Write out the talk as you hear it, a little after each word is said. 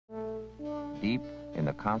Deep in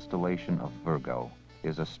the constellation of Virgo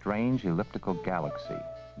is a strange elliptical galaxy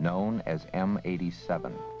known as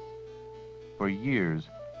M87. For years,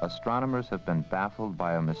 astronomers have been baffled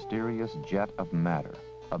by a mysterious jet of matter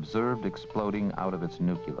observed exploding out of its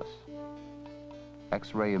nucleus.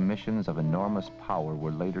 X-ray emissions of enormous power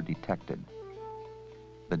were later detected.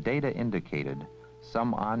 The data indicated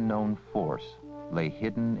some unknown force lay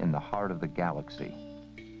hidden in the heart of the galaxy.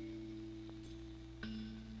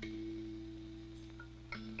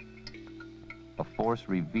 A force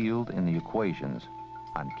revealed in the equations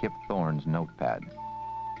on Kip Thorne's notepad.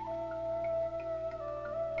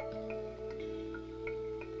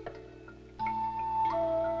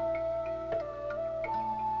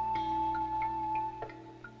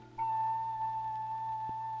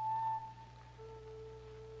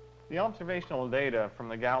 The observational data from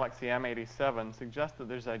the galaxy M87 suggests that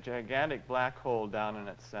there's a gigantic black hole down in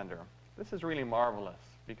its center. This is really marvelous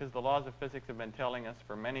because the laws of physics have been telling us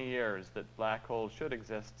for many years that black holes should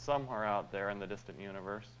exist somewhere out there in the distant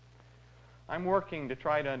universe. I'm working to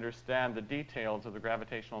try to understand the details of the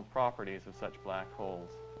gravitational properties of such black holes.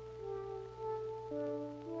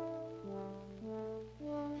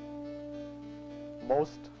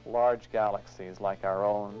 Most large galaxies like our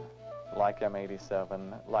own, like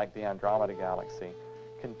M87, like the Andromeda galaxy,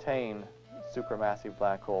 contain supermassive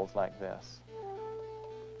black holes like this.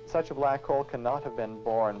 Such a black hole cannot have been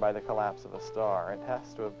born by the collapse of a star. It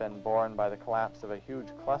has to have been born by the collapse of a huge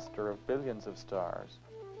cluster of billions of stars.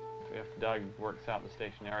 If Doug works out the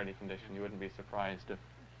stationarity condition, you wouldn't be surprised if...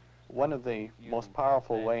 One of the most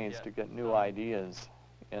powerful ways to get new ideas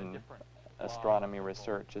in astronomy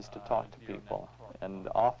research is to talk to people. And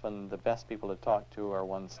often the best people to talk to are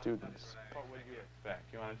one's students. What would you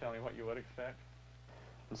expect? You want to tell me what you would expect?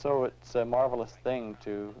 And so it's a marvelous thing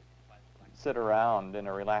to sit around in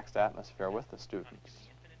a relaxed atmosphere with the students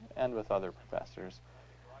and with other professors,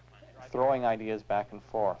 throwing ideas back and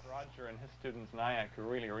forth. Roger and his students, Nyack, who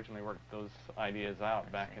really originally worked those ideas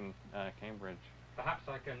out back in Cambridge. Perhaps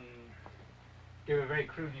I can give a very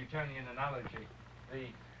crude Newtonian analogy. The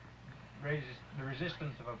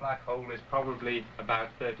resistance of a black hole is probably about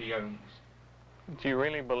 30 ohms. Do you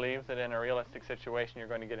really believe that in a realistic situation you're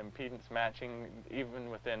going to get impedance matching even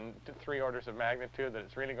within 3 orders of magnitude, that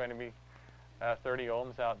it's really going to be 30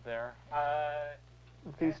 ohms out there?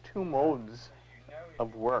 These two modes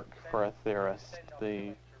of work for a theorist,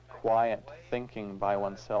 the quiet thinking by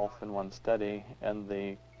oneself in one's study and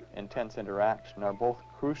the intense interaction, are both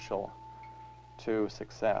crucial to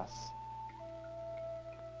success.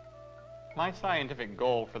 My scientific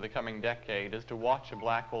goal for the coming decade is to watch a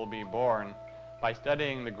black hole be born by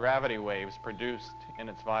studying the gravity waves produced in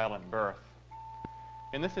its violent birth.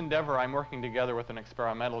 In this endeavor, I'm working together with an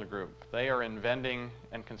experimental group. They are inventing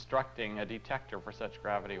and constructing a detector for such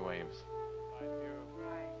gravity waves.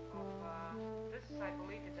 Right. This, I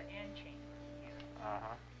believe, is an end chamber here.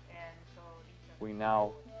 And so we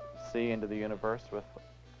now see into the universe with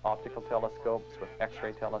optical telescopes, with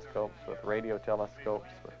X-ray telescopes, with radio telescopes,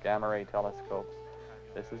 with gamma ray telescopes.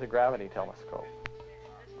 This is a gravity telescope.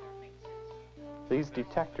 These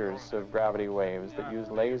detectors of gravity waves that use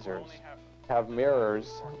lasers have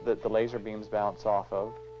mirrors that the laser beams bounce off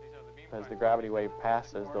of. As the gravity wave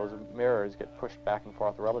passes, those mirrors get pushed back and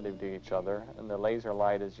forth relative to each other, and the laser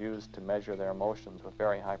light is used to measure their motions with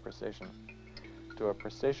very high precision, to a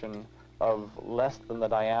precision of less than the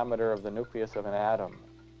diameter of the nucleus of an atom.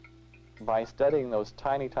 By studying those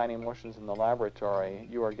tiny, tiny motions in the laboratory,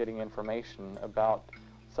 you are getting information about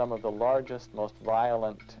some of the largest, most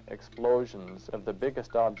violent explosions of the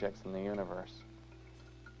biggest objects in the universe.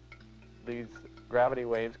 These gravity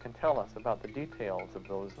waves can tell us about the details of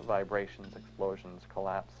those vibrations, explosions,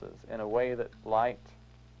 collapses, in a way that light,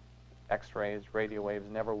 X-rays, radio waves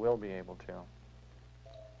never will be able to.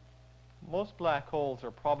 Most black holes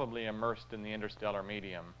are probably immersed in the interstellar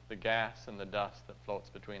medium, the gas and the dust that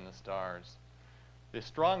floats between the stars. The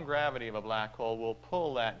strong gravity of a black hole will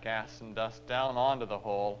pull that gas and dust down onto the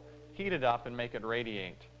hole, heat it up, and make it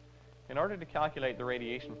radiate. In order to calculate the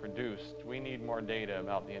radiation produced, we need more data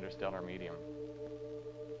about the interstellar medium.